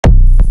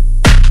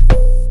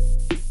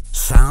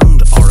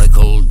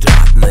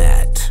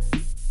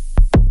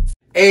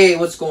Hey,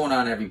 what's going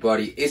on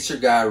everybody? It's your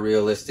guy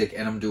Realistic,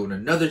 and I'm doing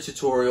another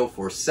tutorial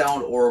for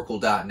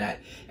soundoracle.net.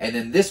 And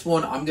in this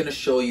one, I'm going to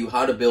show you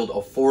how to build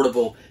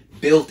affordable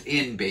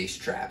built-in bass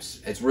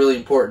traps. It's really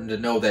important to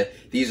know that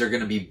these are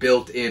going to be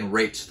built-in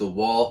right to the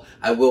wall.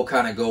 I will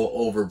kind of go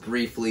over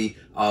briefly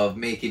of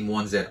making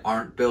ones that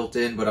aren't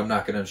built-in, but I'm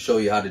not going to show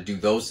you how to do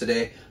those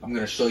today. I'm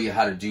going to show you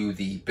how to do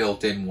the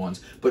built-in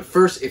ones. But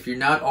first, if you're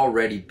not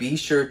already, be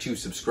sure to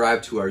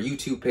subscribe to our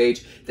YouTube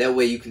page. That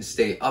way you can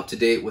stay up to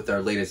date with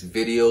our latest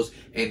videos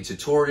and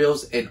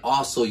tutorials, and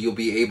also you'll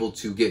be able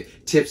to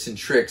get tips and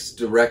tricks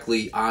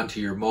directly onto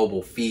your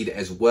mobile feed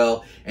as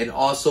well. And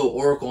also,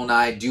 Oracle and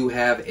I do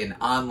have an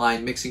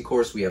online mixing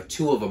course. We have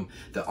two of them,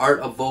 the Art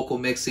of Vocal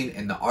Mixing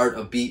and the Art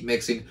of Beat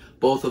Mixing.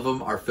 Both of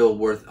them are filled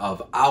with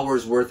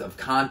hours worth of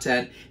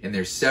content, and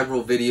there's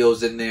several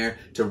videos in there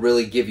to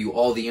really give you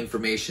all the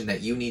information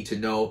that you need to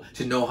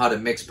know how to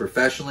mix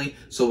professionally.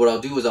 So what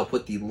I'll do is I'll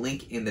put the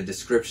link in the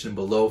description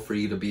below for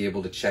you to be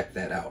able to check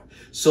that out.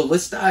 So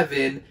let's dive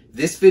in.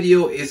 This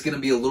video is going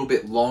to be a little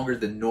bit longer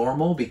than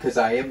normal because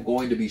I am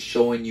going to be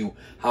showing you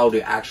how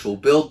to actually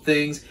build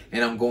things,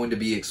 and I'm going to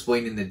be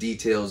explaining the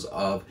details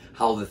of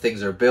how the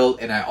things are built.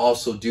 And I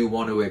also do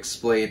want to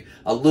explain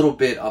a little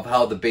bit of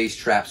how the bass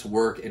traps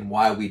work and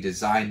why we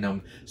design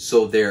them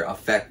so they're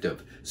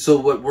effective. So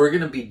what we're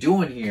going to be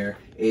doing here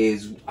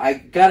is, I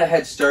got a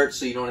head start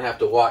so you don't have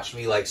to watch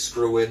me like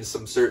screw in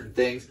some certain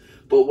things.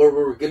 But what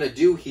we're going to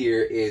do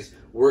here is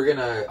we're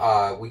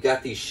gonna we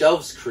got these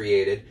shelves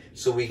created.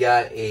 So we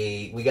got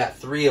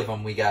three of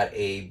them. We got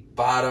a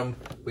bottom,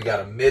 we got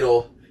a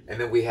middle, and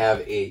then we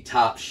have a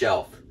top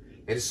shelf.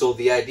 And so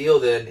the ideal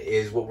then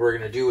is what we're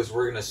gonna do is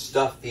we're gonna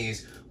stuff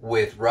these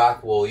with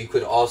rock wool. You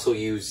could also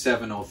use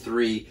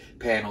 703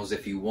 panels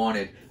if you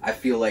wanted. I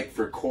feel like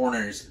for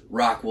corners,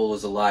 rock wool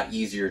is a lot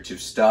easier to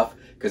stuff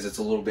because it's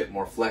a little bit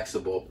more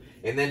flexible.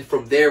 And then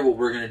from there, what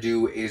we're going to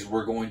do is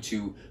we're going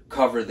to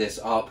cover this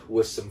up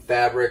with some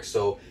fabric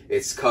so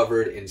it's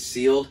covered and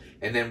sealed.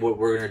 And then what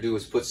we're going to do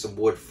is put some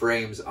wood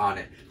frames on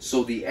it.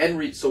 So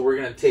so we're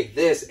going to take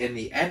this, and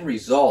the end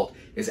result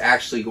is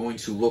actually going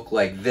to look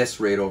like this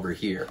right over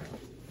here.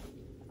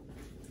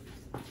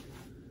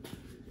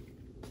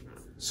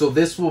 So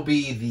this will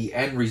be the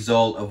end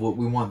result of what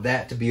we want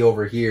that to be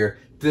over here.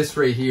 This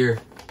right here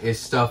is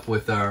stuffed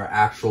with our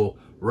actual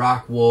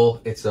rock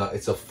wool. It's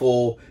a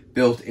full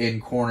built-in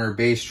corner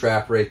bass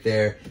trap right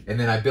there. And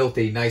then I built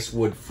a nice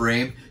wood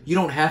frame. You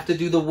don't have to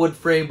do the wood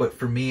frame, but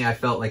for me, I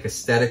felt like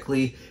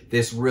aesthetically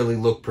this really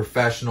looked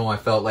professional. I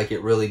felt like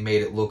it really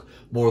made it look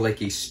more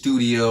like a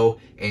studio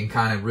and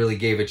kind of really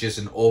gave it just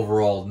an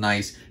overall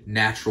nice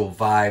natural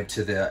vibe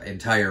to the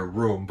entire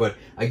room. But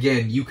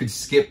again, you could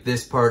skip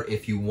this part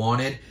if you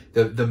wanted.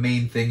 The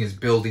main thing is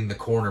building the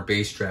corner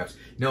bass traps.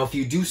 Now, if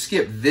you do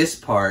skip this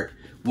part,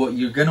 what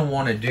you're gonna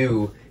want to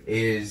do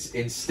is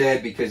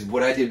instead, because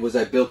what I did was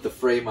I built the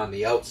frame on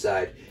the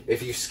outside.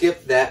 If you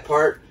skip that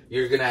part,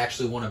 you're gonna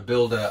actually want to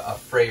build a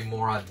frame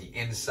more on the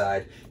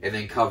inside and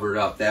then cover it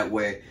up. That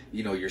way,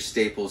 you know, your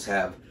staples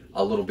have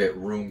a little bit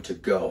room to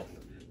go.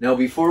 Now,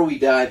 before we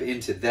dive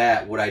into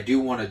that, what I do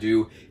want to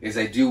do is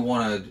I do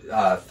want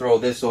to throw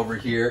this over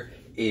here.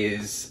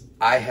 Is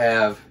I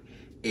have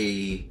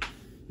a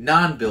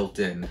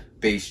non-built-in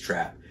bass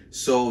trap.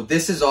 So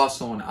this is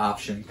also an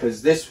option,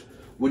 because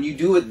when you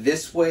do it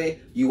this way,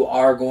 you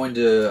are going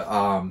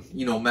to,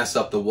 you know, mess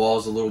up the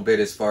walls a little bit,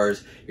 as far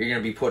as you're going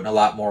to be putting a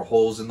lot more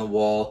holes in the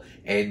wall.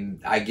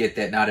 And I get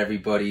that not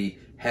everybody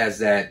has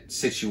that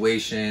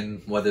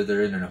situation, whether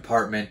they're in an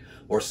apartment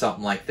or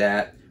something like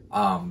that.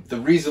 The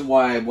reason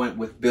why I went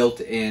with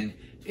built-in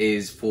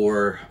is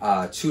for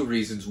two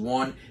reasons.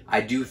 One,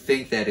 I do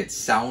think that it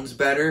sounds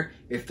better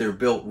if they're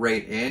built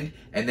right in.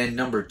 And then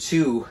number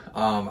two,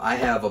 I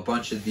have a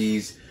bunch of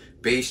these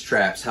bass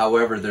traps.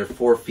 However, they're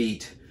 4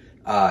 feet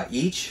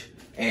each,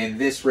 and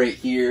this right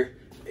here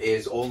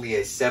is only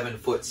a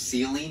 7-foot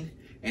ceiling,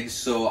 and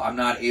so I'm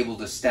not able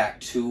to stack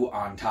two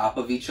on top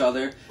of each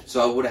other.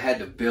 So I would have had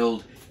to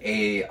build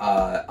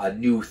a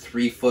new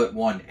 3-foot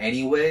one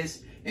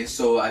anyways, and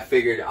so I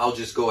figured I'll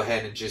just go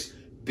ahead and just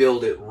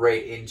build it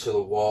right into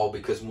the wall,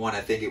 because one,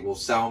 I think it will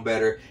sound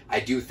better. I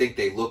do think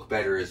they look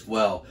better as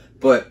well.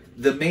 But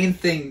the main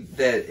thing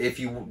that, if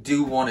you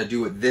do want to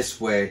do it this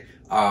way,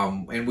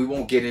 and we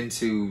won't get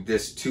into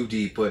this too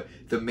deep, but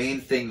the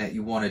main thing that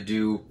you want to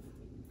do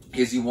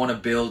is you want to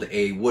build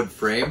a wood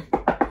frame.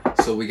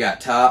 So we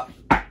got top,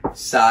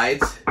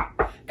 sides,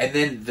 and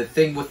then the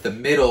thing with the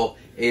middle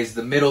is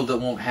the middle that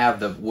won't have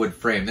the wood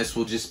frame. This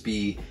will just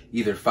be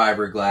either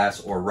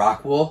fiberglass or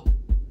rock wool,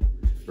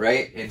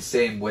 right? And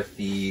same with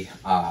the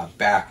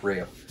back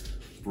rail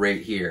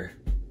right here.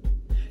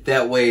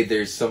 That way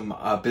there's some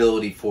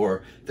ability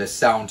for the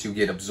sound to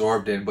get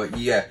absorbed in. But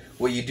yeah,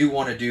 what you do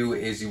want to do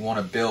is you want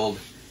to build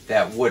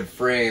that wood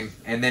frame,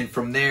 and then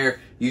from there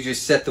you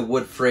just set the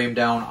wood frame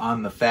down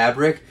on the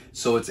fabric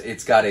so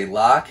it's got a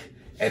lock.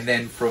 And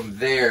then from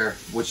there,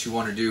 what you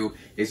want to do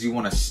is you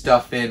want to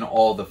stuff in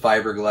all the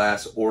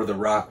fiberglass or the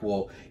rock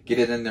wool, get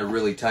it in there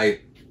really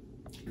tight,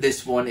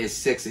 This one is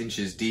 6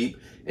 inches deep,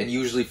 and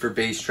usually for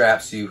bass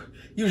traps, you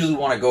usually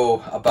want to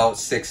go about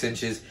 6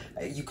 inches.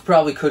 You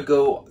probably could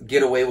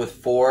get away with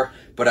 4,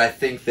 but I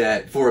think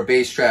that for a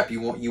bass trap,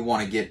 you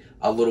want to get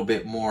a little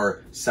bit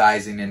more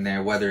sizing in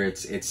there, whether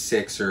it's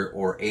 6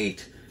 or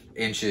 8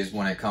 inches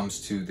when it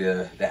comes to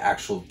the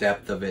actual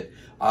depth of it.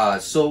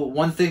 So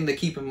one thing to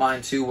keep in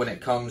mind too when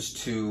it comes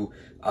to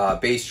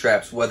bass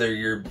traps, whether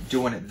you're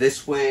doing it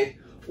this way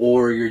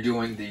or you're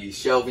doing the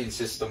shelving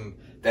system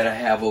that I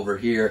have over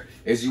here,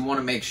 is you want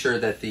to make sure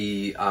that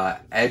the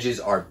edges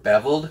are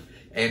beveled.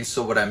 And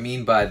so what I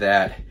mean by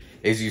that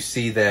is you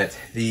see that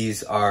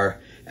these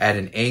are at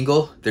an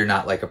angle. They're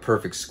not like a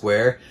perfect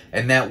square,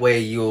 and that way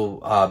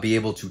you'll be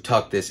able to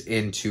tuck this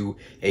into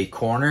a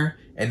corner.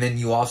 And then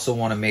you also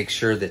want to make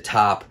sure the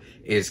top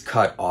is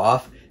cut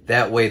off.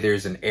 That way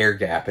there's an air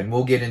gap, and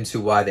we'll get into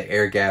why the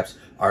air gaps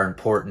are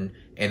important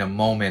in a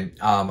moment.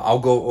 I'll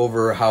go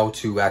over how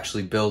to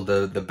actually build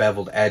the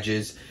beveled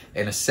edges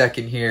in a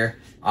second here.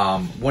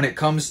 When it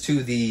comes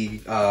to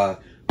the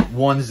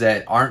ones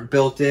that aren't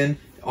built in,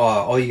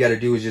 all you got to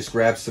do is just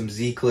grab some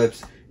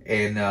Z-clips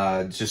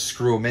and just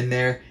screw them in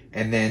there,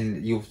 and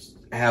then you'll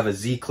have a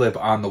Z-clip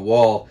on the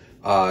wall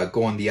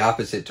going the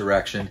opposite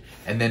direction,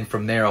 and then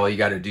from there all you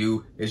got to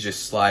do is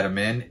just slide them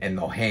in and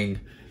they'll hang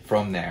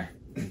from there.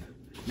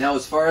 Now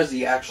as far as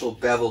the actual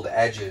beveled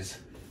edges,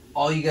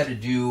 all you got to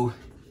do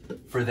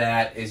for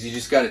that is you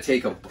just got to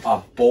take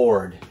a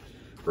board,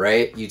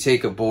 right? You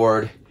take a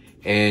board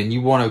and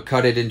you want to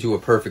cut it into a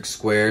perfect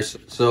square.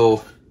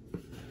 So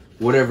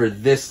whatever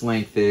this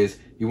length is,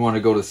 you want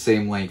to go the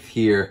same length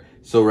here.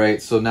 So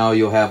right, so now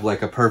you'll have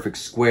like a perfect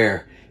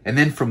square. And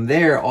then from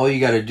there, all you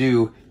got to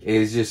do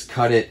is just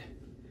cut it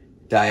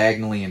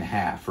diagonally in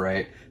half,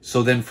 right?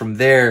 So then from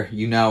there,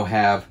 you now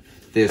have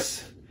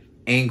this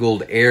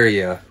angled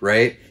area,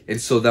 right? And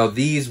so now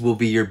these will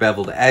be your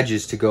beveled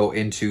edges to go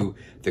into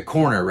the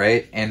corner,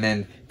 right? And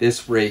then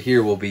this right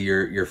here will be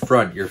your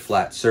front, your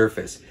flat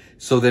surface.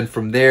 So then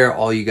from there,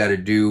 all you got to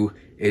do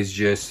is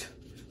just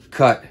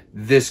cut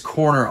this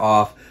corner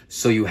off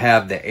so you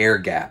have the air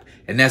gap.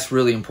 And that's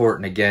really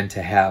important, again,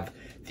 to have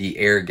the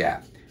air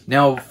gap.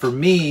 Now, for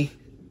me,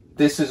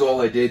 this is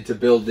all I did to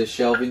build this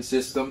shelving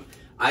system.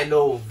 I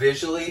know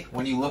visually,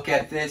 when you look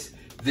at this,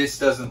 this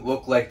doesn't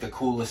look like the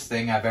coolest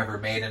thing I've ever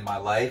made in my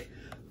life.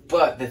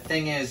 But the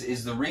thing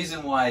is the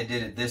reason why I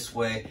did it this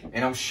way,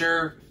 and I'm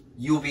sure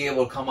you'll be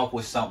able to come up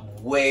with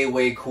something way,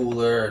 way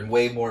cooler and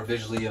way more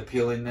visually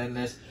appealing than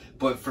this.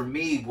 But for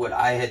me, what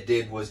I had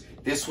did was,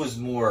 this was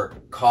more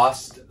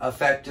cost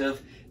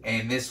effective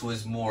and this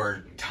was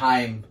more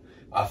time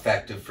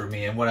effective for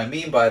me. And what I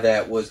mean by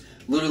that was,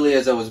 literally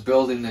as I was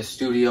building this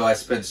studio, I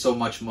spent so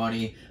much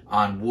money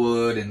on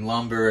wood and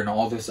lumber and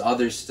all this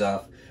other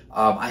stuff.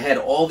 I had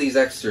all these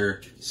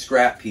extra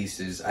scrap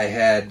pieces. I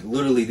had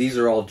literally, these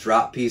are all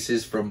drop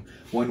pieces from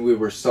when we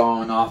were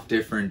sawing off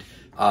different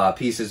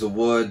pieces of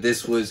wood.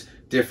 This was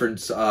different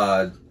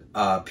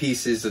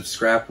pieces of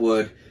scrap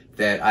wood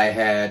that I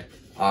had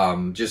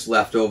just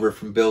left over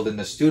from building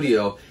the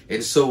studio.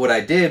 And so what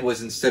I did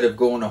was, instead of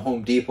going to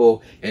Home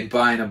Depot and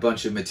buying a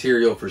bunch of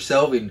material for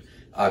shelving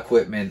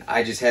equipment,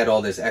 I just had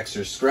all this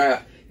extra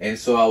scrap. And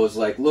so I was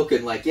like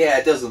looking like, yeah,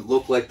 it doesn't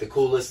look like the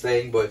coolest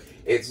thing, but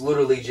it's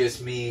literally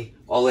just me.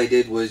 All I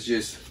did was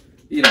just,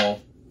 you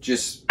know,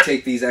 just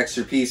take these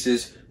extra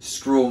pieces,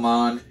 screw them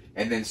on,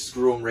 and then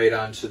screw them right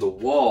onto the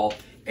wall.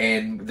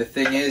 And the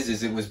thing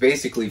is it was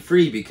basically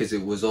free because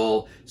it was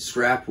all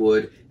scrap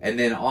wood. And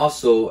then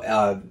also,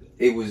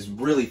 it was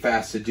really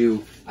fast to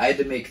do. I had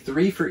to make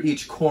 3 for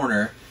each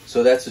corner,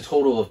 so that's a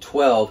total of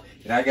 12.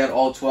 And I got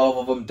all 12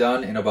 of them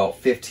done in about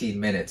 15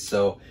 minutes.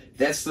 So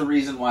that's the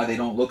reason why they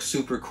don't look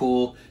super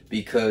cool,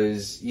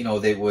 because, you know,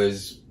 they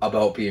was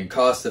about being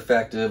cost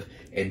effective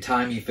and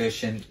time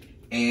efficient.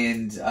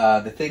 And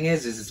the thing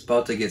is it's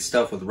about to get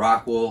stuffed with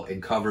rock wool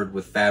and covered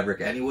with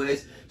fabric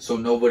anyways, so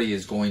nobody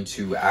is going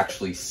to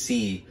actually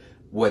see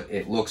what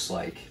it looks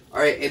like. All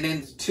right, and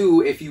then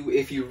two, if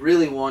you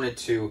really wanted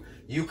to,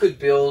 you could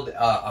build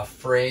a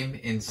frame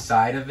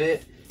inside of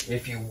it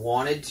if you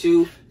wanted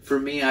to. For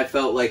me, I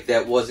felt like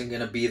that wasn't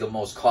going to be the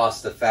most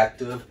cost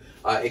effective,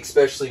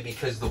 especially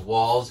because the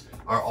walls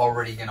are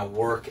already going to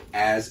work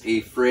as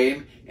a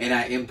frame, and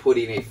I am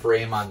putting a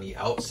frame on the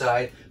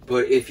outside.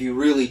 But if you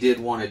really did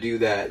want to do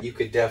that, you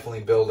could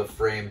definitely build a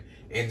frame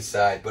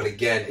inside. But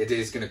again, it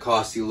is going to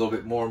cost you a little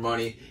bit more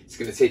money. It's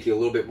going to take you a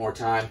little bit more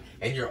time.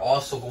 And you're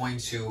also going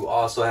to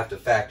have to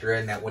factor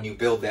in that when you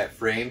build that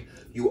frame,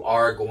 you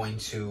are going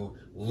to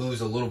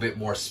lose a little bit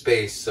more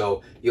space.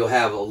 So you'll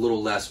have a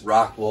little less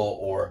rock wool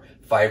or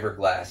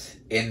fiberglass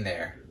in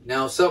there.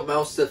 Now, something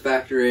else to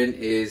factor in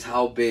is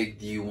how big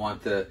do you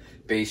want the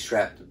bass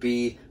trap to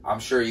be. I'm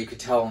sure you could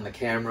tell on the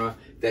camera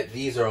that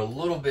these are a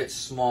little bit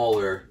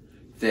smaller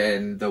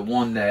than the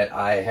one that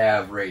I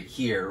have right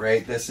here,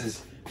 right? This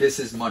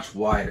is much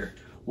wider.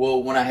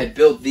 Well, when I had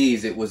built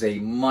these, it was a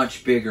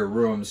much bigger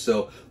room.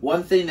 So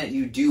one thing that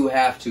you do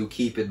have to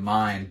keep in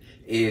mind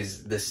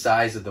is the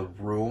size of the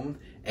room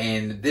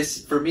And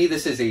this, for me,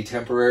 this is a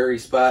temporary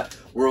spot.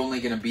 We're only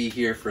going to be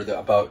here for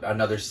about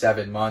another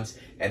 7 months.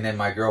 And then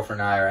my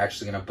girlfriend and I are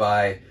actually going to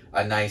buy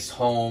a nice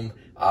home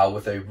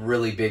with a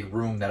really big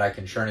room that I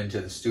can turn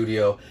into the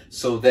studio.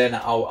 So then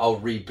I'll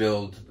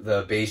rebuild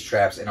the bass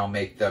traps and I'll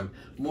make them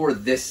more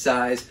this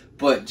size.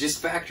 But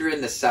just factor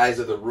in the size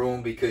of the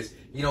room, because,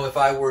 you know, if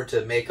I were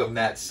to make them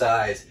that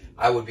size,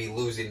 I would be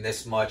losing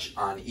this much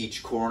on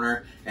each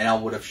corner, and I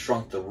would have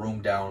shrunk the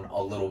room down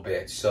a little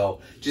bit.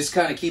 So just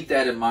kind of keep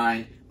that in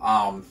mind.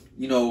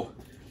 You know,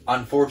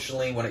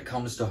 unfortunately, when it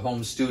comes to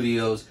home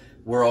studios,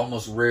 we're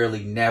almost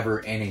rarely never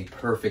in a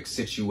perfect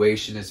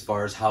situation as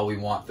far as how we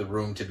want the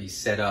room to be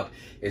set up,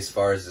 as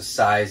far as the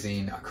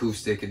sizing,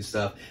 acoustic and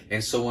stuff.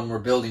 And so when we're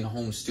building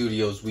home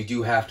studios, we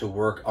do have to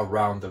work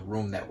around the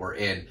room that we're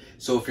in.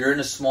 So if you're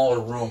in a smaller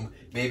room,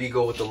 maybe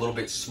go with a little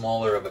bit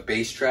smaller of a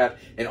bass trap.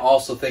 And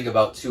also think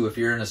about too, if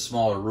you're in a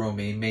smaller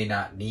room, you may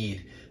not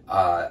need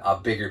a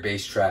bigger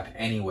bass trap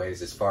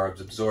anyways as far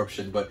as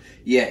absorption. But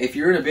yeah, if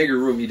you're in a bigger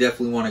room, you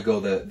definitely want to go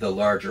the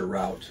larger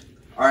route.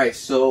 All right,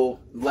 so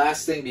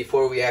last thing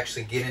before we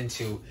actually get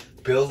into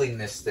building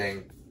this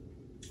thing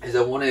is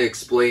I want to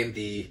explain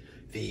the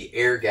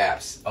air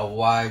gaps of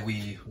why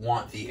we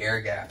want the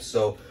air gaps.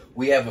 So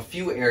we have a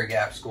few air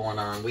gaps going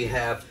on. We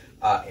have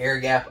air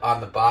gap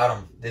on the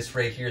bottom. This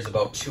right here is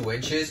about 2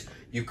 inches.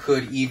 You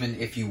could even,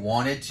 if you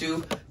wanted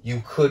to,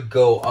 you could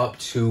go up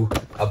to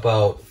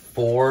about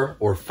 4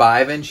 or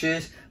 5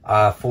 inches.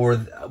 For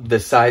the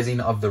sizing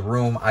of the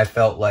room, I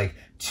felt like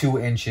 2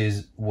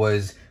 inches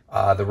was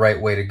the right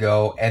way to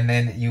go. And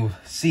then you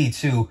see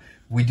too,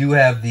 we do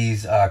have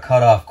these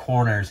cut off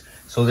corners.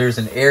 So there's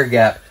an air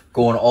gap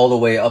going all the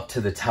way up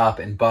to the top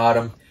and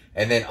bottom.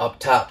 And then up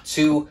top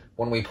too,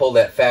 when we pull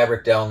that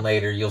fabric down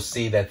later, you'll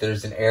see that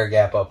there's an air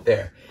gap up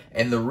there.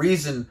 And the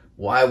reason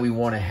why we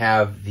want to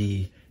have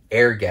the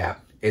air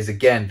gap is,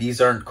 again,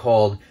 these aren't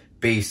called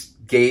bass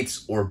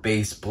gates or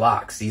bass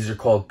blocks. These are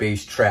called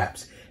bass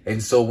traps.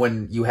 And so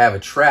when you have a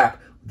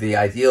trap, the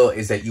ideal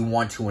is that you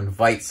want to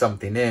invite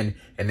something in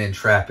and then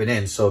trap it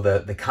in. So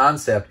the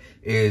concept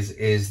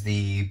is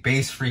the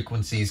bass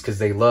frequencies, because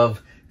they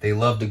love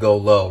to go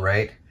low,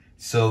 right?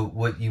 So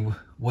what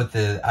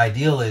the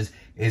ideal is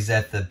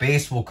that the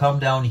bass will come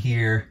down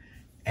here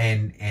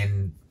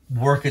and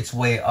work its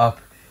way up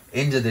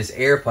into this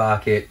air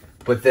pocket.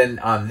 But then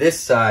on this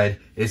side,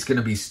 it's going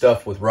to be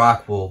stuffed with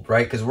rock wool,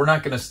 right? Because we're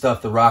not going to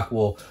stuff the rock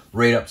wool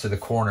right up to the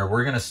corner.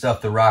 We're going to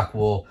stuff the rock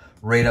wool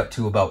right up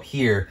to about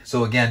here.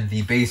 So again,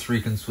 the bass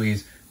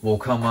frequencies will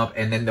come up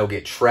and then they'll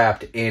get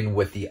trapped in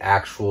with the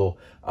actual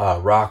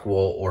rock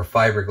wool or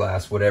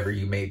fiberglass, whatever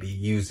you may be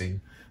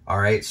using. All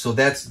right, so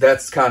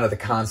that's kind of the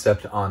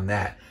concept on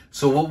that.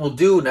 So what we'll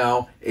do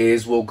now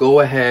is we'll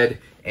go ahead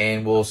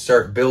and we'll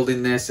start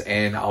building this,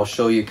 and I'll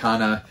show you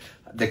kind of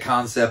the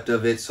concept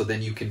of it, so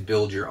then you can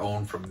build your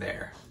own from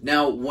there.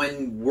 Now,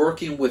 when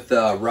working with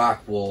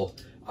rock wool,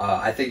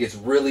 I think it's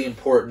really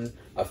important,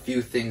 a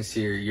few things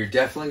here. You're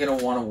definitely going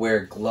to want to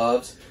wear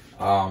gloves,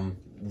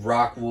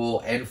 rock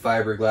wool and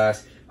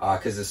fiberglass,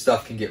 because the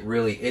stuff can get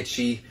really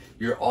itchy.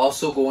 You're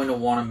also going to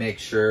want to make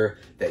sure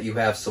that you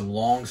have some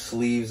long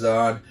sleeves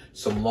on,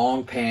 some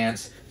long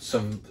pants,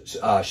 some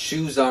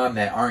shoes on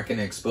that aren't going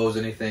to expose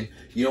anything.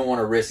 You don't want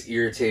to risk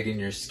irritating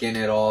your skin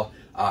at all.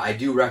 I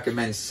do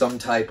recommend some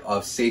type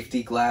of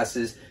safety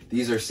glasses.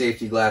 These are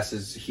safety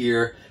glasses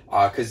here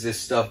because this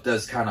stuff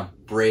does kind of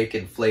break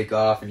and flake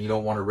off, and you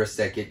don't want to risk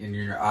that getting in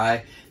your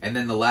eye. And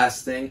then the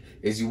last thing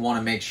is you want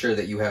to make sure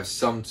that you have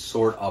some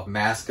sort of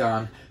mask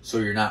on so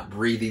you're not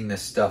breathing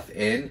this stuff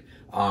in,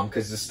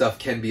 because the stuff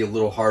can be a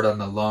little hard on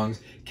the lungs,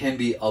 can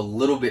be a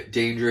little bit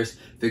dangerous.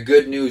 The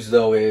good news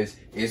though is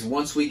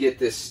once we get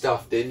this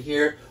stuffed in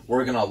here,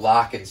 we're going to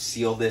lock and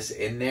seal this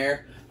in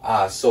there.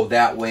 So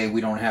that way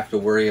we don't have to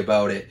worry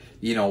about it,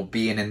 you know,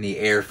 being in the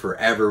air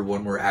forever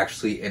when we're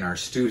actually in our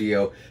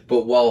studio.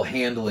 But while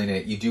handling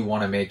it, you do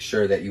want to make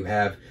sure that you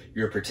have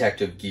your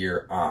protective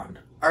gear on.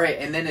 All right,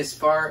 and then as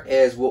far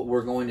as what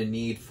we're going to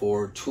need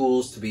for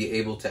tools to be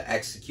able to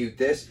execute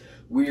this,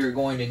 we are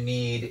going to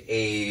need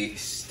a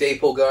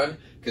staple gun,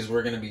 because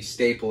we're going to be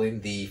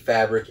stapling the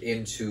fabric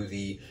into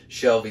the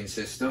shelving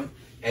system.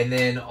 And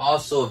then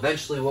also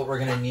eventually what we're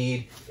going to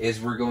need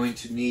is we're going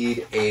to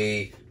need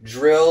a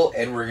drill,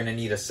 and we're going to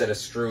need a set of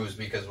screws,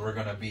 because we're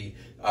going to be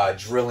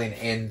drilling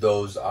in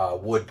those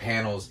wood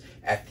panels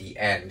at the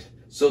end.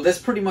 So that's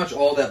pretty much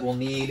all that we'll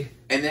need.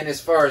 And then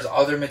as far as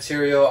other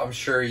material, I'm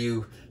sure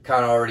you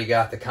kind of already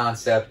got the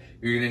concept.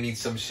 You're going to need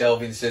some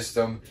shelving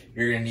system,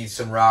 you're going to need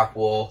some rock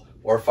wool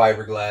or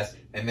fiberglass,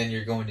 and then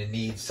you're going to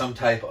need some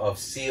type of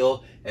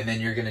seal, and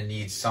then you're going to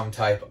need some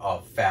type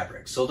of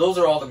fabric. So those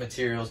are all the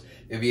materials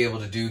you'll be able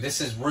to do. This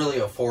is really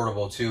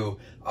affordable too.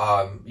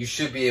 You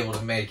should be able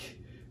to make,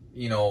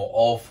 you know,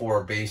 all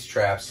 4 bass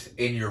traps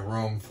in your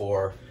room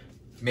for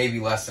maybe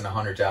less than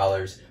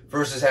 $100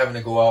 versus having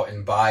to go out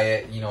and buy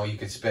it. You know, you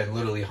could spend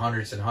literally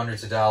hundreds and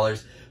hundreds of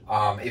dollars.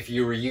 If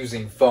you were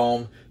using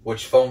foam,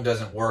 which foam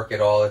doesn't work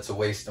at all, it's a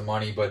waste of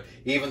money, but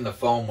even the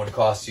foam would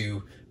cost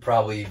you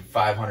probably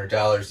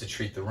 $500 to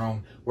treat the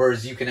room.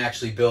 Whereas you can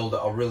actually build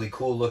a really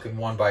cool looking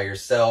one by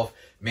yourself,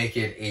 make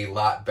it a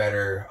lot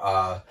better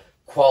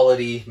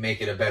quality,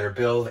 make it a better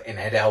build, and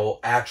it will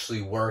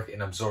actually work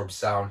and absorb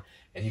sound,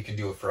 and you can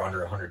do it for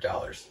under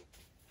 $100.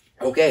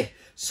 Okay,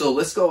 so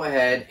let's go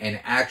ahead and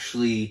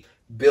actually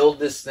build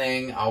this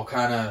thing. I'll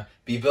kind of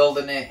be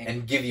building it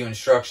and give you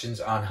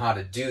instructions on how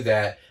to do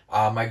that.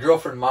 My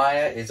girlfriend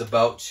Maya is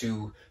about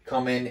to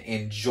come in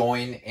and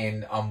join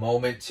in a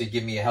moment to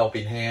give me a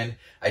helping hand.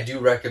 I do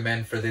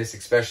recommend for this,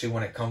 especially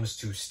when it comes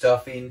to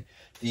stuffing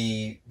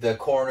the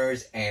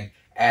corners and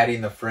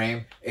adding the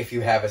frame, if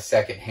you have a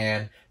second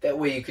hand. That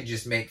way you could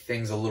just make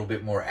things a little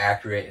bit more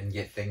accurate and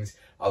get things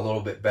a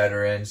little bit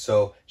better in.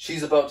 So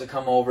she's about to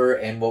come over,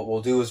 and what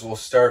we'll do is we'll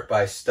start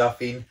by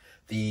stuffing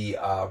the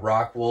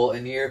rock wool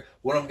in here.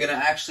 What I'm gonna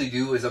actually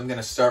do is I'm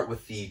gonna start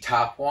with the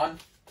top one,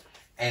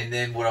 and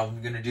then what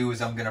I'm gonna do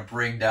is I'm gonna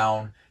bring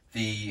down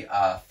the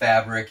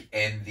fabric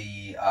and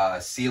the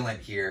sealant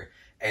here,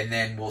 and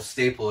then we'll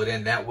staple it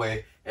in. That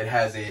way it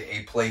has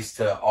a place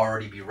to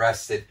already be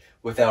rested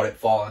without it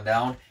falling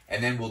down,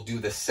 and then we'll do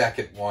the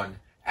second one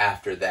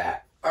after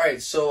that.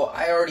 Alright, so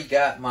I already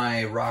got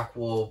my rock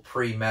wool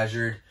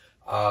pre-measured.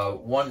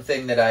 One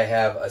thing that I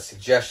have a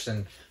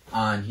suggestion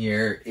on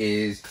here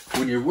is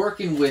when you're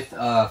working with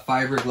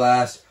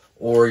fiberglass,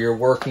 or you're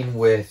working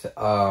with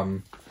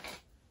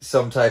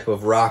some type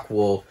of rock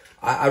wool,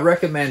 I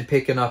recommend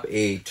picking up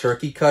a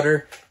turkey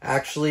cutter.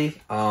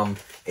 Actually,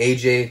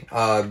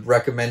 AJ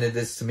recommended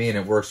this to me, and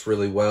it works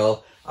really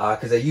well,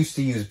 because I used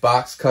to use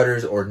box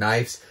cutters or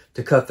knives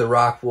to cut the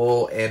rock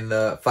wool and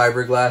the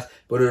fiberglass,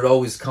 but it would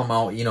always come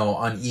out, you know,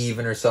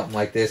 uneven or something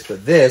like this.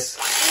 But this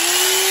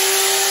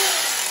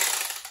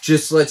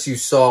just lets you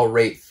saw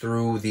right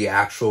through the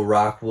actual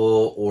rock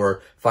wool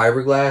or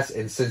fiberglass,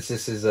 and since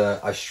this is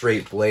a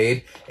straight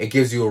blade, it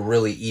gives you a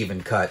really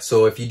even cut.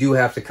 So if you do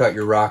have to cut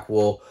your rock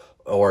wool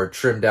or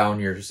trim down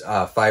your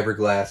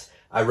fiberglass,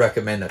 I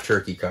recommend a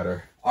turkey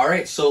cutter.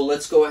 Alright, so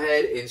let's go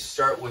ahead and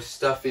start with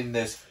stuffing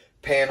this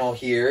panel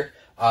here.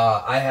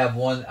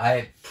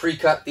 I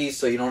pre-cut these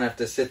so you don't have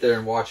to sit there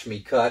and watch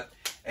me cut.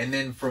 And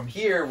then from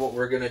here, what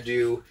we're going to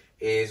do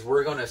is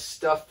we're going to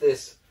stuff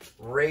this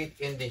right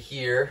into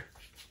here.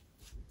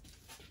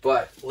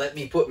 But let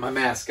me put my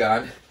mask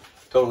on.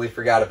 Totally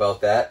forgot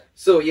about that.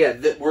 So yeah,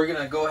 we're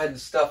going to go ahead and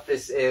stuff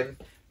this in.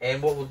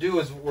 And what we'll do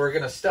is we're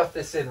going to stuff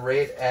this in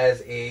right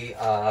as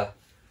a,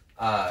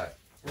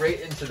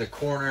 right into the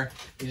corner.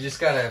 You just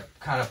got to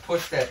kind of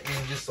push that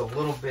in just a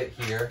little bit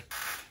here.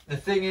 The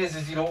thing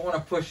is you don't want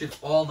to push it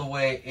all the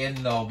way in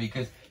though,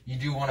 because you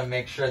do want to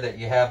make sure that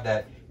you have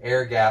that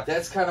air gap.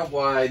 That's kind of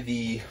why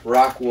the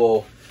rock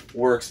wool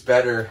works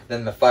better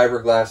than the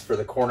fiberglass for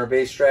the corner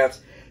base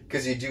straps,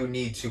 because you do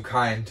need to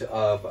kind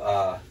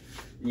of,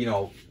 you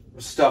know,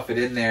 stuff it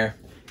in there.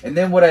 And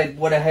then what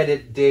I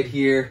did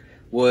here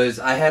was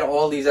I had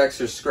all these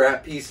extra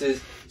scrap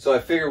pieces, so I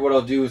figured what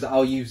I'll do is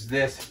I'll use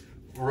this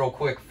real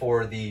quick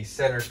for the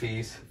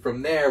centerpiece.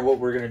 From there, what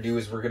we're going to do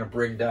is we're going to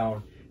bring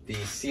down the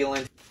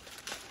sealant.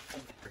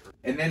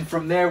 And then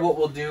from there, what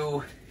we'll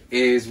do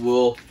is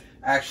we'll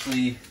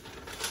actually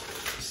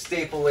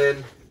staple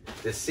in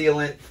the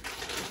sealant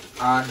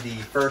on the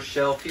first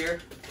shelf here.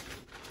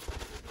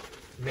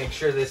 Make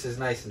sure this is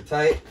nice and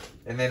tight.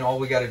 And then all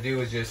we got to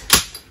do is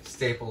just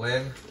staple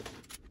in.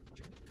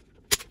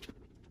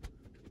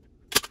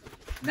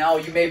 Now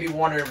you may be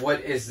wondering,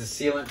 what is the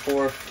sealant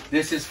for?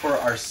 This is for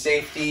our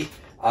safety.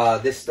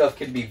 This stuff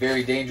can be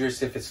very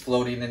dangerous if it's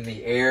floating in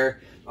the air.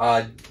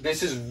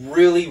 This is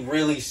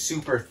really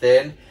super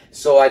thin.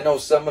 So I know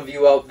some of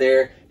you out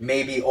there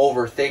may be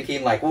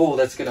overthinking, like, oh,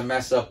 that's going to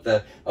mess up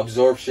the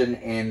absorption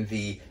and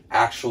the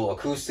actual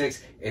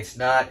acoustics. It's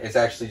not. It's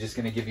actually just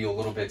going to give you a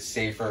little bit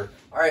safer.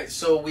 All right,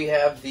 so we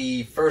have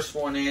the first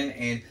one in,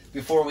 and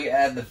before we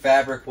add the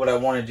fabric, what I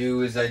want to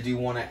do is I do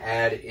want to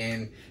add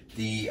in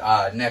the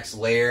next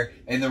layer.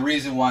 And the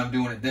reason why I'm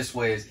doing it this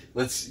way is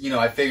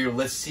I figured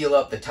let's seal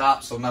up the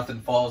top so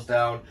nothing falls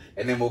down,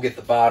 and then we'll get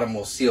the bottom,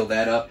 we'll seal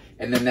that up,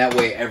 and then that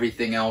way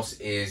everything else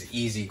is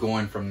easy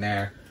going from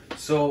there.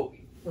 So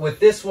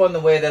with this one, the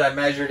way that I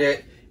measured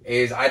it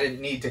is I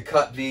didn't need to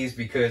cut these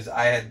because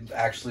I had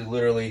actually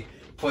literally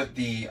put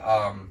the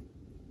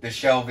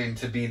shelving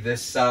to be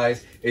this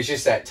size. It's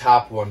just that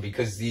top one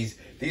because these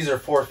are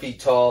 4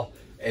 feet tall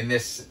and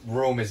this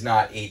room is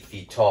not 8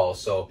 feet tall.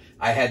 So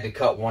I had to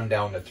cut one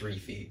down to 3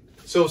 feet.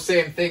 So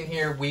same thing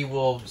here. We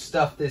will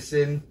stuff this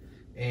in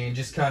and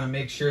just kind of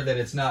make sure that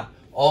it's not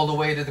all the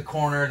way to the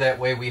corner. That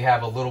way we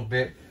have a little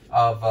bit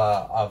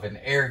of an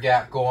air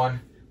gap going.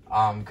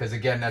 Because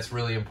again, that's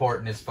really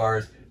important as far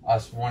as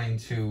us wanting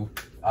to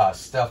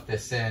stuff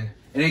this in.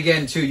 And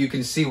again, too, you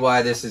can see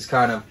why this is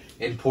kind of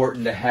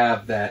important to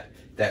have that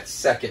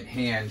second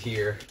hand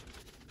here.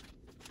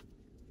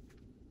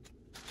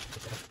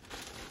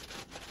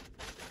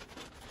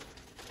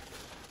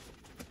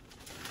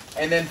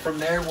 And then from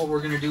there, what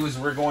we're going to do is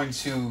we're going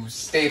to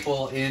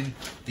staple in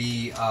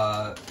the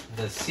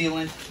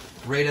sealant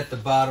right at the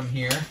bottom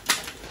here.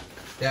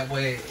 That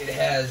way, it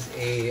has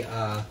a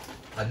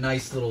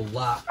nice little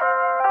lock.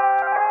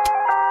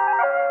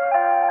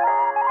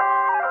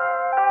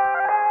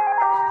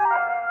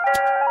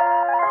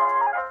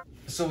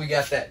 So we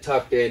got that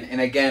tucked in, and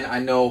again, I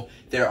know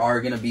there are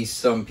going to be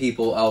some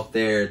people out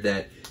there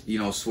that, you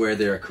know, swear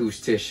they're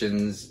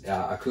acousticians,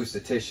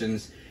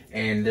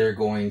 and they're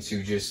going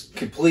to just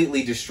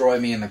completely destroy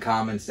me in the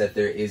comments that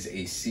there is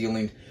a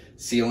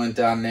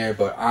sealant on there.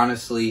 But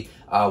honestly,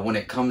 when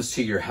it comes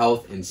to your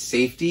health and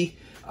safety,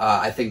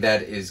 I think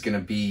that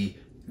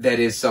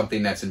is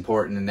something that's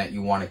important and that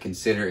you want to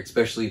consider,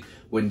 especially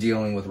when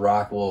dealing with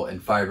rock wool and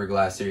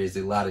fiberglass. There is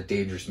a lot of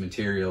dangerous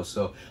material.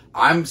 So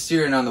I'm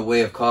steering on the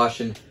way of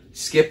caution.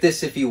 Skip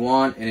this if you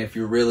want, and if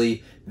you're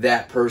really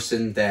that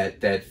person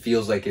that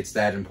feels like it's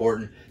that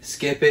important,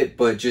 skip it,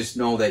 but just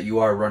know that you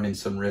are running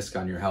some risk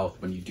on your health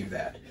when you do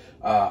that.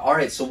 All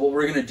right, so what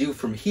we're going to do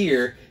from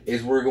here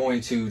is we're going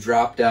to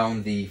drop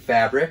down the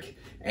fabric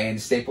and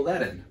staple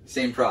that in.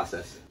 Same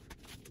process.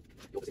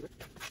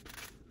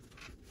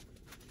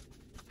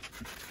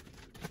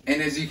 And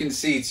as you can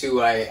see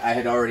too, I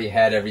had already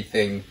had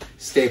everything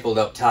stapled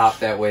up top.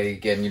 That way,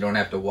 again, you don't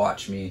have to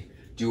watch me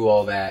do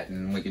all that,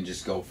 and we can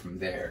just go from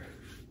there.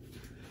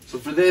 So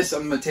for this,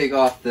 I'm going to take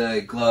off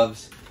the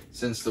gloves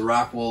since the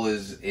rock wool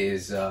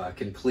is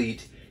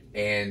complete,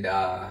 and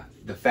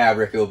the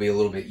fabric, will be a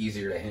little bit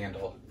easier to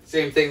handle.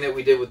 Same thing that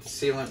we did with the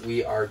sealant,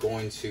 we are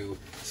going to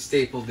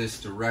staple this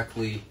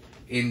directly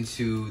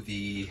into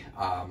the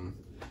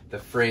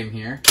frame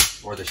here,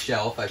 or the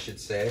shelf, I should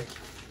say.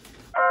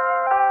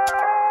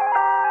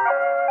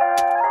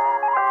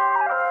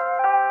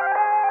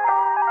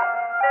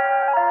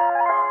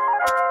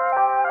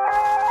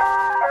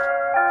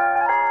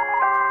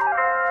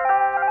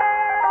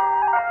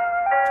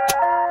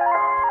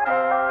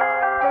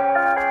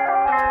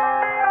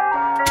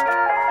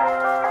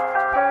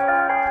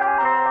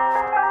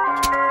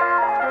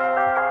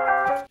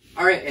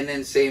 And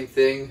then same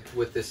thing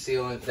with the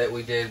sealant that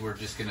we did. We're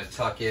just going to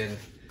tuck in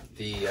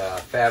the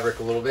fabric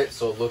a little bit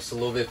so it looks a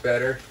little bit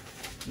better.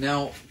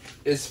 Now,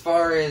 as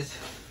far as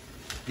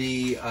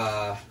the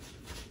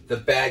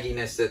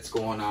bagginess that's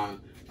going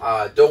on,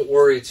 don't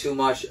worry too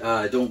much.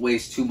 Don't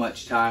waste too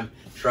much time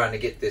trying to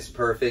get this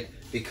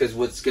perfect, because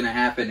what's going to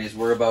happen is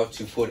we're about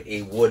to put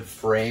a wood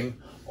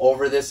frame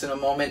over this in a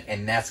moment,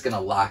 and that's going to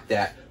lock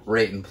that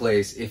right in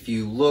place. If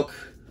you look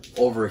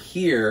over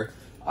here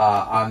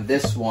on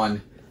this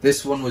one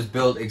was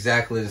built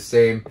exactly the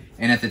same,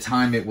 and at the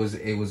time it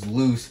was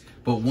loose,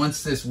 but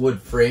once this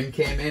wood frame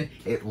came in,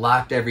 it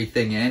locked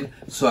everything in.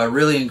 So I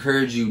really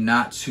encourage you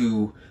not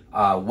to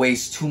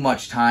waste too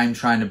much time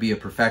trying to be a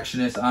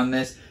perfectionist on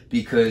this,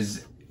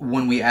 because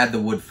when we add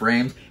the wood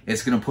frame,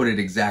 it's going to put it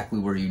exactly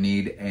where you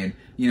need. And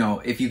you know,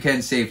 if you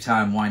can save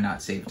time, why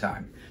not save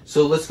time?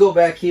 So let's go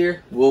back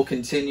here. We'll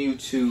continue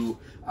to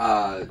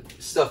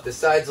stuff the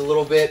sides a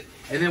little bit,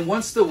 and then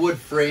once the wood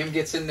frame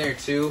gets in there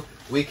too,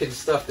 we can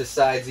stuff the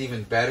sides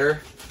even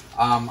better.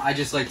 I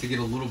just like to get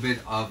a little bit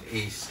of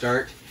a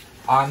start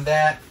on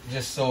that,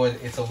 just so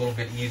it's a little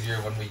bit easier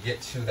when we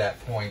get to that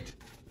point.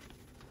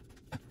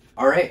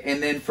 All right,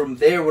 and then from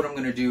there, what I'm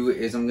gonna do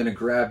is I'm gonna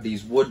grab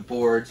these wood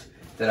boards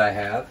that I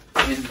have,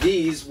 and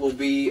these will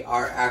be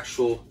our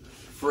actual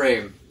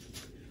frame.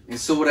 And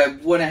so what I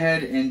went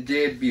ahead and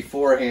did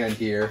beforehand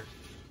here,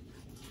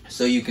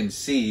 so you can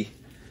see,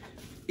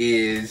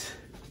 is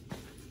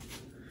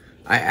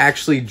I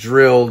actually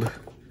drilled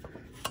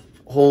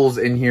holes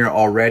in here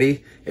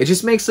already. It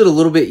just makes it a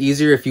little bit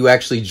easier if you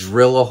actually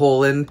drill a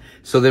hole in,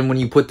 so then when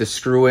you put the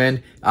screw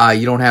in,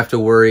 you don't have to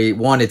worry.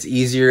 One, it's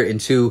easier, and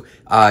two,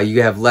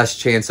 you have less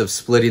chance of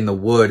splitting the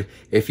wood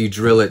if you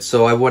drill it.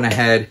 So I went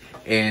ahead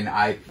and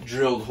I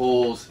drilled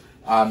holes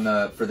on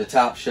for the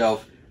top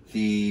shelf,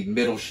 the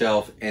middle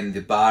shelf, and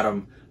the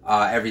bottom.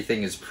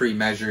 Everything is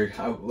pre-measured.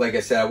 Like I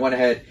said, I went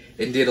ahead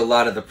and did a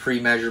lot of the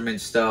pre-measurement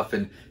stuff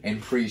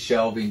and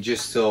pre-shelving,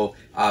 just so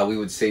we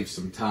would save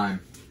some time.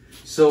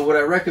 So what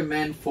I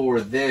recommend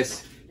for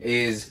this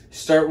is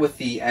start with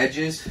the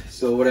edges.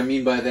 So what I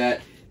mean by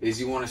that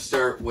is you want to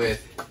start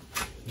with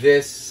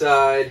this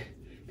side,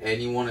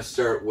 and you want to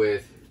start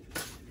with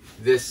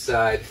this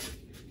side,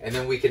 and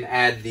then we can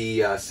add the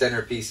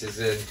centerpieces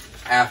in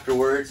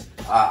afterwards.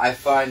 I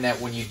find that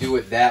when you do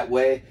it that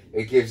way,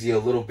 it gives you a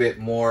little bit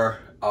more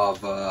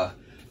of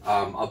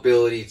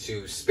ability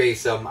to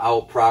space them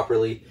out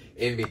properly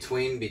in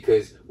between,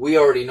 because we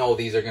already know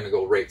these are going to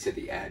go right to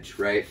the edge,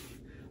 right?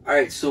 All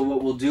right, so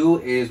what we'll do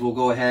is we'll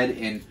go ahead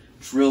and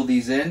drill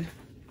these in.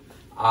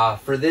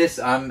 For this,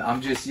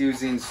 I'm just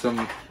using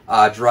some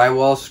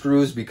drywall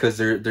screws, because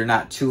they're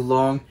not too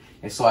long,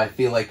 and so I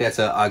feel like that's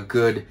a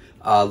good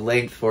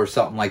length for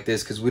something like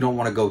this, because we don't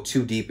want to go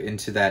too deep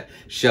into that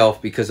shelf,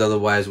 because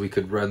otherwise we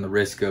could run the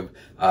risk of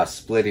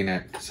splitting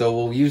it. So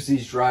we'll use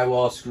these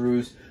drywall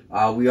screws.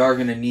 We are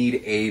going to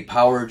need a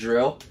power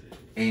drill,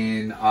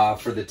 and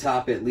for the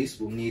top at least,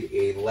 we'll need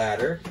a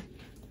ladder.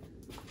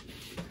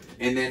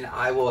 And then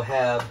I will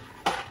have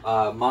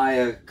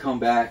Maya come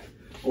back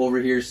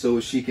over here so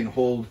she can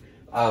hold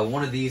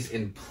one of these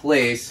in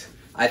place.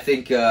 I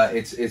think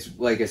it's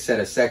like I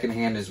said, a second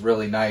hand is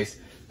really nice,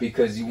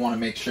 because you want to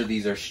make sure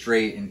these are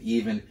straight and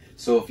even.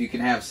 So if you can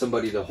have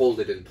somebody to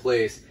hold it in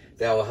place,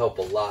 that will help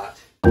a lot.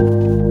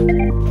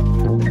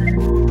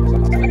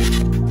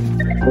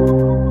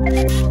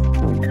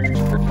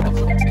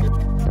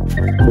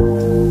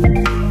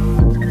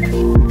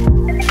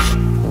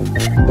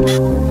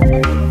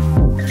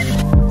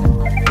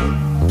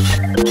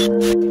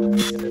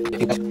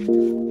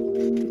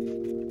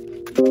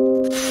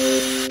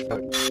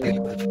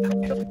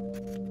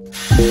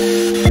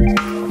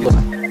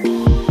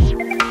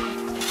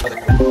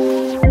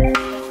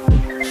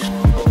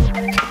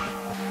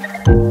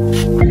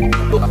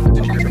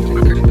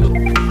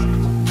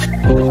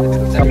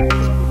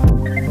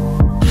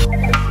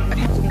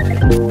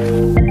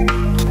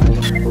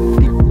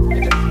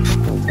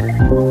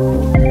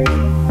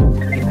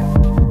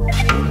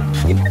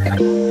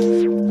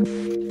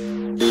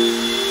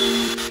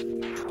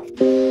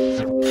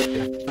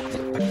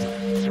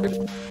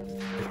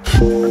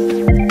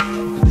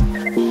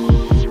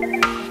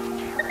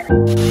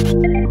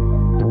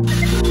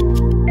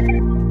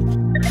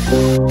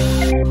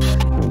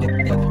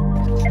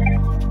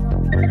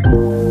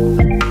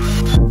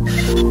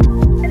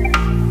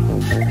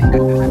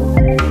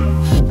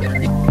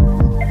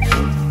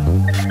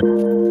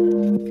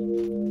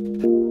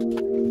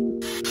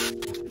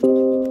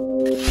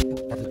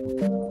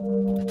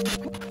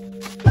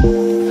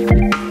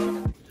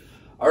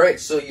 Alright,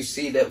 so you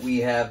see that we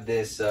have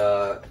this,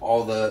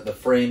 all the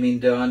framing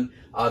done.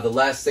 The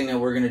last thing that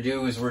we're going to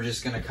do is we're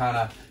just going to kind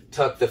of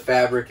tuck the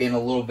fabric in a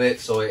little bit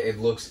so it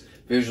looks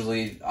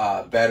visually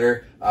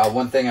better.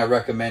 One thing I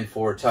recommend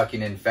for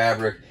tucking in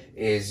fabric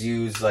is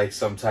use like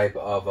some type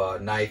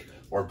of knife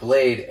or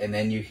blade, and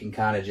then you can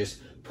kind of just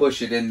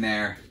push it in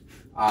there.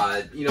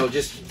 You know,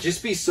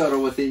 just be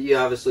subtle with it. You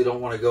obviously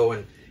don't want to go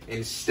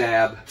and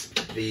stab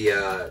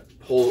the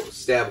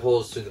stab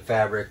holes through the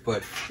fabric,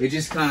 but it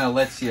just kind of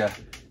lets you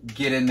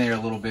get in there a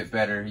little bit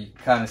better. You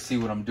kind of see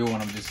what I'm doing.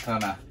 I'm just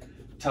kind of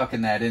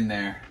tucking that in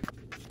there.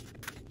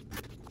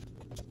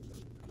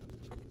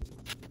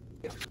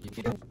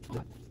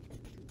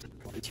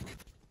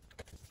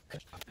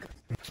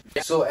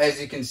 So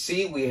as you can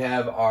see, we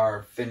have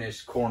our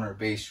finished corner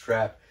bass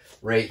trap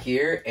right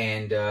here,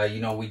 and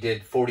you know, we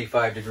did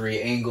 45-degree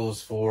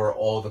angles for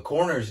all the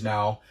corners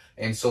now,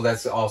 and so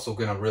that's also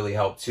going to really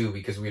help too,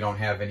 because we don't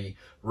have any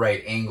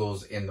right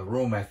angles in the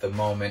room at the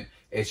moment.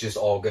 It's just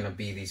all going to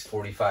be these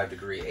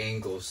 45-degree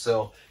angles.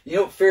 So, you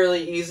know,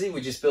 fairly easy.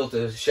 We just built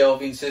a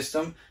shelving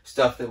system,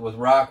 stuffed it with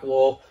rock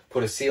wool,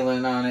 put a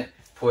ceiling on it,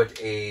 put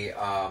a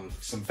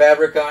some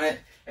fabric on it,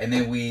 and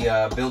then we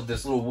build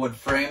this little wood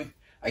frame.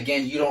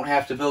 Again, you don't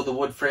have to build the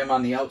wood frame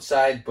on the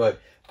outside, but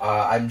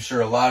I'm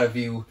sure a lot of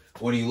you,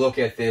 when you look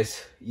at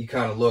this, you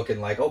kind of look and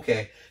like,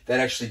 okay, that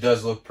actually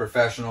does look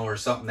professional, or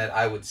something that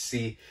I would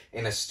see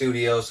in a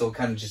studio. So it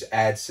kind of just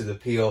adds to the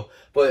appeal.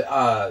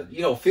 But,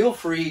 you know, feel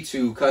free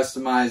to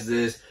customize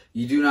this.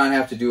 You do not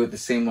have to do it the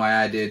same way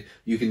I did.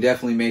 You can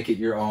definitely make it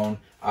your own.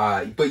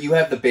 But you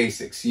have the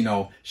basics, you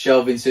know,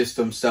 shelving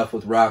system, stuff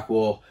with rock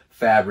wool,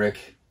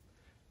 fabric,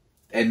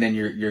 and then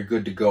you're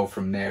good to go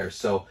from there.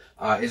 So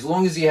as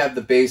long as you have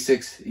the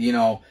basics, you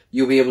know,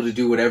 you'll be able to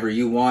do whatever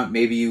you want.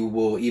 Maybe you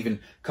will even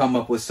come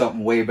up with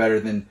something way better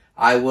than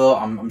I will.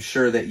 I'm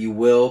sure that you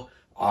will.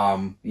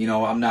 You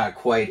know, I'm not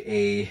quite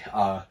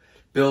a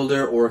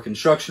builder or a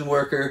construction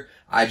worker.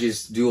 I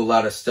just do a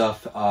lot of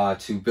stuff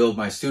to build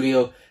my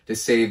studio, to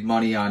save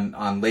money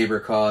on labor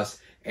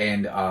costs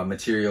and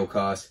material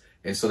costs.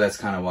 And so that's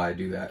kind of why I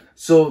do that.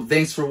 So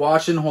thanks for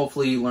watching.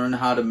 Hopefully you learn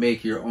how to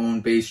make your own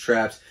bass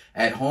traps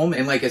at home.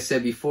 And like I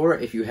said before,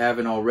 if you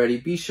haven't already,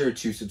 be sure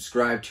to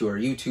subscribe to our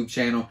YouTube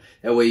channel.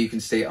 That way you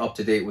can stay up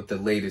to date with the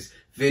latest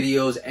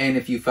videos. And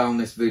if you found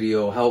this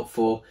video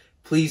helpful,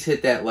 please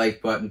hit that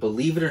like button.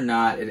 Believe it or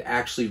not, it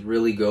actually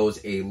really goes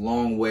a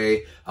long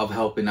way of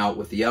helping out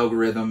with the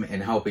algorithm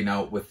and helping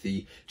out with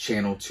the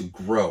channel to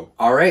grow.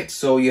 All right,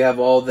 so you have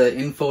all the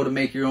info to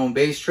make your own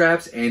bass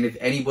traps. And if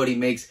anybody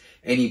makes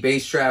any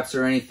bass traps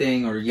or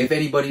anything, or if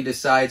anybody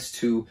decides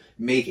to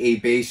make a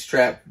bass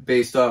trap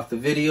based off the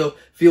video,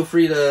 feel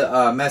free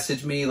to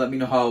message me. Let me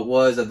know how it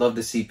was. I'd love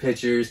to see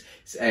pictures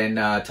and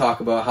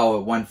talk about how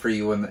it went for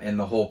you in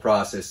the whole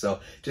process.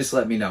 So just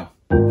let me know.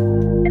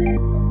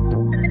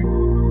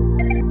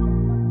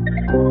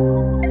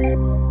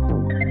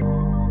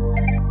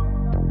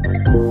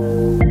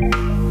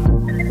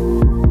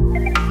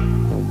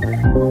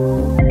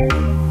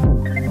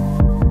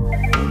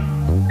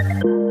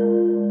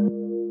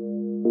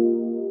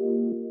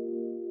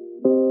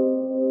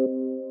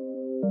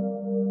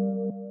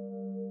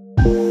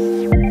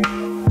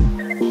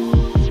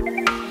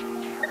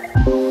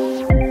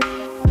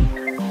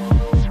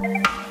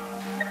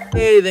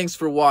 Hey, thanks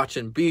for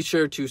watching. Be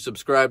sure to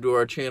subscribe to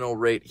our channel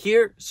right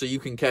here so you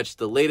can catch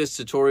the latest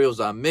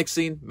tutorials on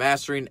mixing,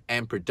 mastering,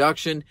 and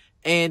production.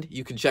 And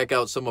you can check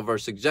out some of our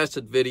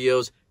suggested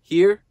videos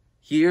here,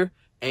 here,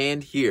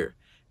 and here.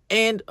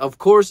 And of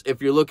course,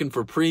 if you're looking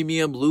for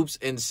premium loops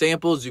and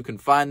samples, you can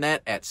find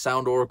that at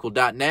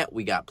soundoracle.net.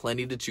 We got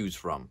plenty to choose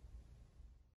from.